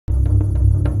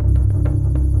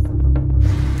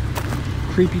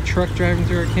creepy truck driving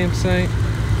through our campsite.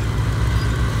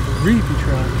 Creepy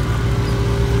truck.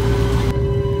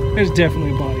 There's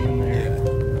definitely a body in there.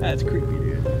 Yeah. That's creepy, dude.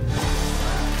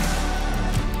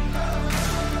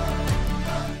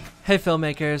 Hey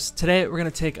filmmakers, today we're going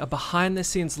to take a behind the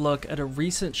scenes look at a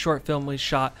recent short film we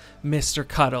shot, Mr.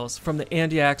 Cuddles, from the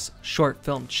Andyax Short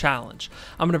Film Challenge.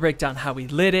 I'm going to break down how we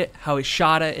lit it, how we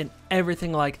shot it, and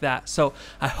everything like that. So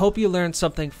I hope you learned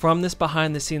something from this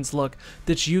behind the scenes look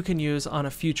that you can use on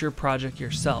a future project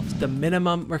yourself. The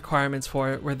minimum requirements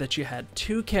for it were that you had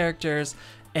 2 characters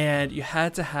and you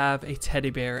had to have a teddy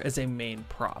bear as a main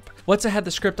prop. Once I had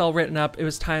the script all written up, it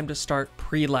was time to start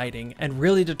pre-lighting and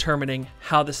really determining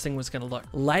how this thing was going to look.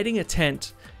 Lighting a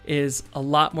tent is a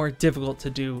lot more difficult to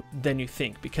do than you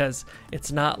think, because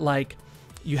it's not like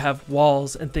you have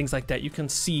walls and things like that. You can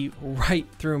see right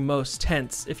through most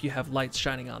tents if you have lights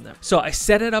shining on them. So I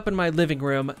set it up in my living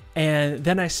room, and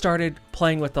then I started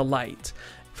playing with the light.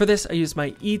 For this, I used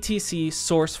my ETC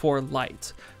Source 4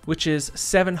 light, which is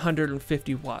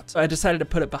 750 watts. So I decided to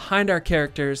put it behind our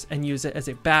characters and use it as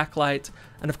a backlight.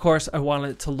 And of course, I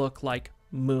wanted it to look like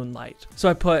moonlight. So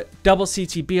I put double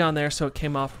CTB on there so it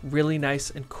came off really nice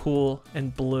and cool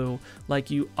and blue,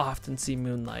 like you often see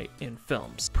moonlight in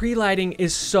films. Pre-lighting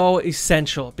is so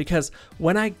essential because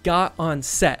when I got on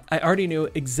set, I already knew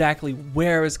exactly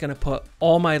where I was going to put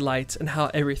all my lights and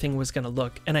how everything was going to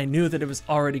look, and I knew that it was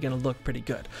already going to look pretty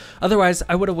good. Otherwise,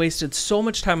 I would have wasted so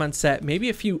much time on set, maybe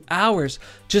a few hours,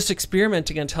 just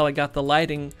experimenting until I got the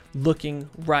lighting looking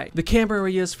right. The camera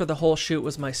we used for the whole shoot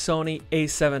was my Sony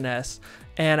A7S,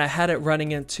 and I had it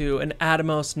running into an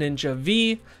Atomos Ninja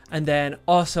V and then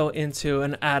also into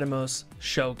an Atomos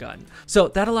Shogun. So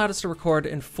that allowed us to record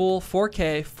in full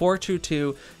 4K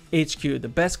 422 HQ, the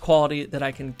best quality that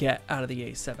I can get out of the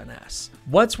A7S.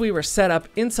 Once we were set up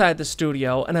inside the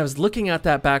studio and I was looking out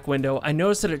that back window, I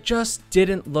noticed that it just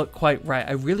didn't look quite right.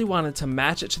 I really wanted to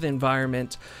match it to the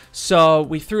environment, so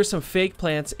we threw some fake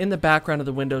plants in the background of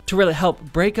the window to really help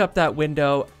break up that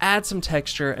window, add some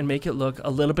texture, and make it look a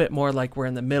little bit more like we're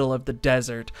in the middle of the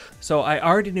desert. So I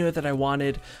already knew that I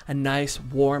wanted a nice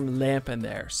warm lamp in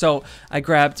there. So I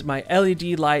grabbed my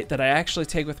LED light that I actually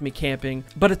take with me camping,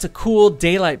 but it's a cool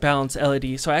daylight balance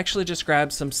LED, so I actually just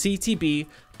grabbed some CTB,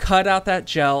 cut out that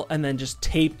gel, and then just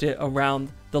taped it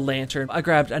around the lantern. I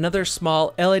grabbed another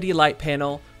small LED light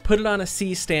panel, put it on a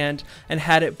C-stand, and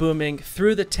had it booming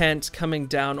through the tent, coming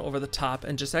down over the top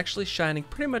and just actually shining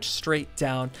pretty much straight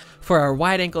down. For our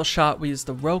wide-angle shot, we used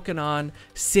the Rokinon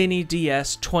Cine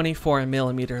DS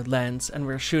 24mm lens, and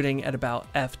we're shooting at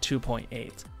about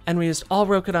f2.8. And we used all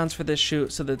Rokinons for this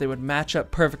shoot so that they would match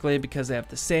up perfectly because they have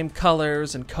the same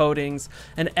colors and coatings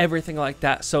and everything like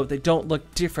that, so they don't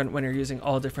look different when you're using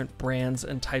all different brands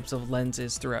and types of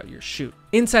lenses throughout your shoot.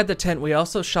 Inside the tent, we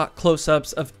also shot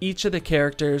close-ups of each of the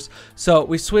characters, so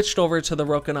we switched over to the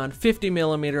Rokinon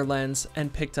 50mm lens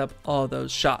and picked up all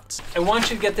those shots. I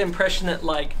want you to get the impression that,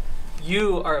 like,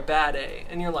 you are a bad A,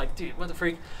 and you're like, dude, what the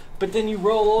freak? But then you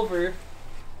roll over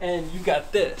and you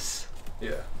got this.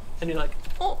 Yeah. And you're like,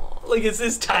 oh, like it's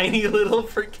this tiny little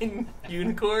freaking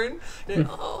unicorn. And,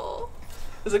 oh,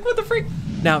 it's like, what the freak?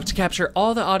 Now, to capture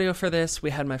all the audio for this, we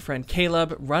had my friend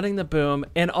Caleb running the boom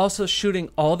and also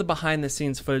shooting all the behind the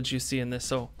scenes footage you see in this,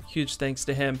 so huge thanks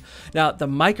to him. Now, the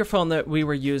microphone that we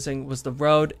were using was the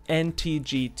Rode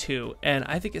NTG2, and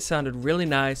I think it sounded really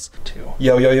nice too.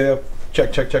 Yo.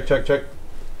 Check.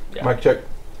 Yeah. Mic check.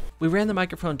 We ran the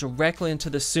microphone directly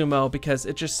into the Sumo because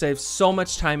it just saves so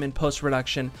much time in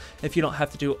post-production if you don't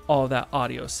have to do all that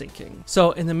audio syncing.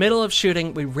 So in the middle of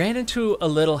shooting, we ran into a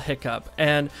little hiccup,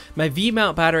 and my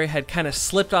V-mount battery had kind of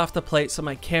slipped off the plate, so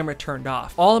my camera turned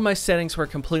off. All of my settings were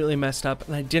completely messed up,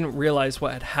 and I didn't realize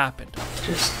what had happened.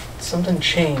 Just something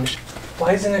changed.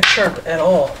 Why isn't it sharp at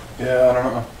all? Yeah, I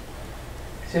don't know.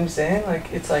 See what I'm saying?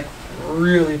 Like, it's like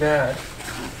really bad.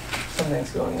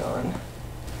 Something's going on.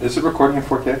 Is it recording in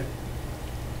 4K?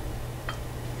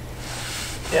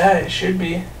 Yeah, it should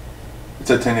be. It's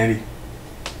at 1080.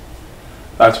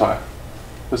 That's why.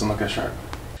 It doesn't look as sharp.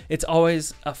 It's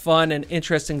always a fun and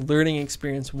interesting learning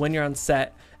experience when you're on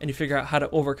set and you figure out how to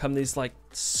overcome these like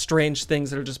strange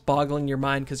things that are just boggling your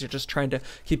mind because you're just trying to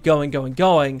keep going,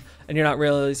 and you're not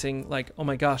realizing like, oh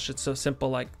my gosh, it's so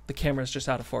simple, like the camera's just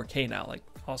out of 4K now, like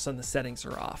all of a sudden the settings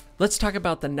are off. Let's talk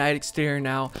about the night exterior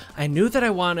now. I knew that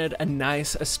I wanted a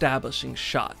nice establishing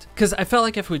shot because I felt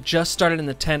like if we just started in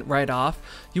the tent right off,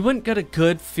 you wouldn't get a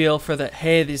good feel for that,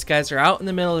 hey, these guys are out in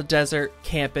the middle of the desert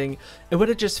camping. It would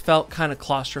have just felt kind of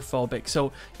claustrophobic.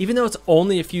 So even though it's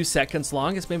only a few seconds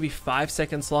long, it's maybe 5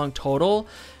 seconds long total,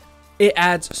 it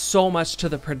adds so much to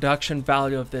the production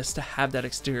value of this to have that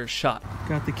exterior shot.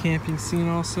 Got the camping scene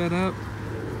all set up.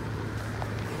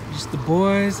 Just the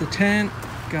boys, the tent,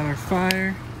 got our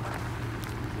fire.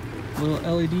 Little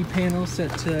LED panel set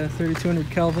to 3200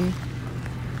 Kelvin.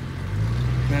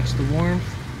 Match the warmth.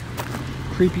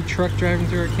 Creepy truck driving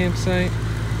through our campsite.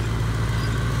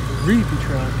 Creepy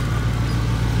truck.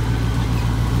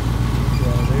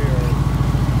 Yeah, they are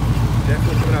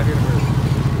definitely coming out here to murder.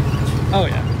 Oh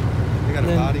yeah. They got a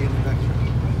body in the back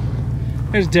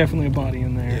truck. There's definitely a body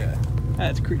in there. Yeah.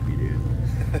 That's creepy, dude.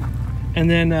 And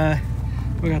then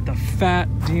we got the fat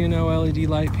DNO LED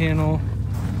light panel.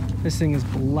 This thing is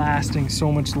blasting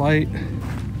so much light.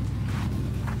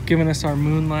 Giving us our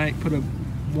moonlight. Put a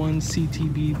 1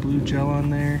 CTB blue gel on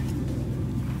there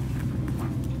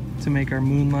to make our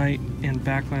moonlight and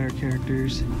backlight our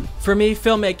characters. For me,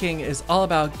 filmmaking is all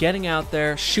about getting out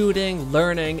there, shooting,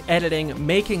 learning, editing,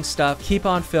 making stuff, keep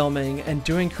on filming, and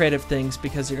doing creative things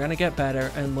because you're gonna get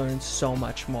better and learn so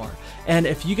much more. And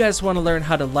if you guys wanna learn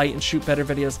how to light and shoot better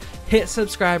videos, hit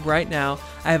subscribe right now.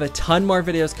 I have a ton more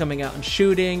videos coming out on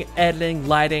shooting, editing,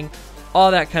 lighting,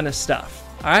 all that kind of stuff.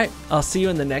 All right, I'll see you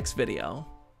in the next video.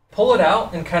 Pull it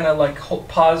out and kind of like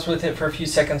pause with it for a few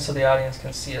seconds so the audience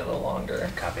can see it a little longer.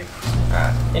 Copy.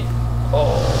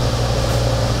 Oh.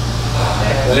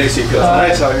 That AC feels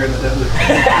nice out here in the desert.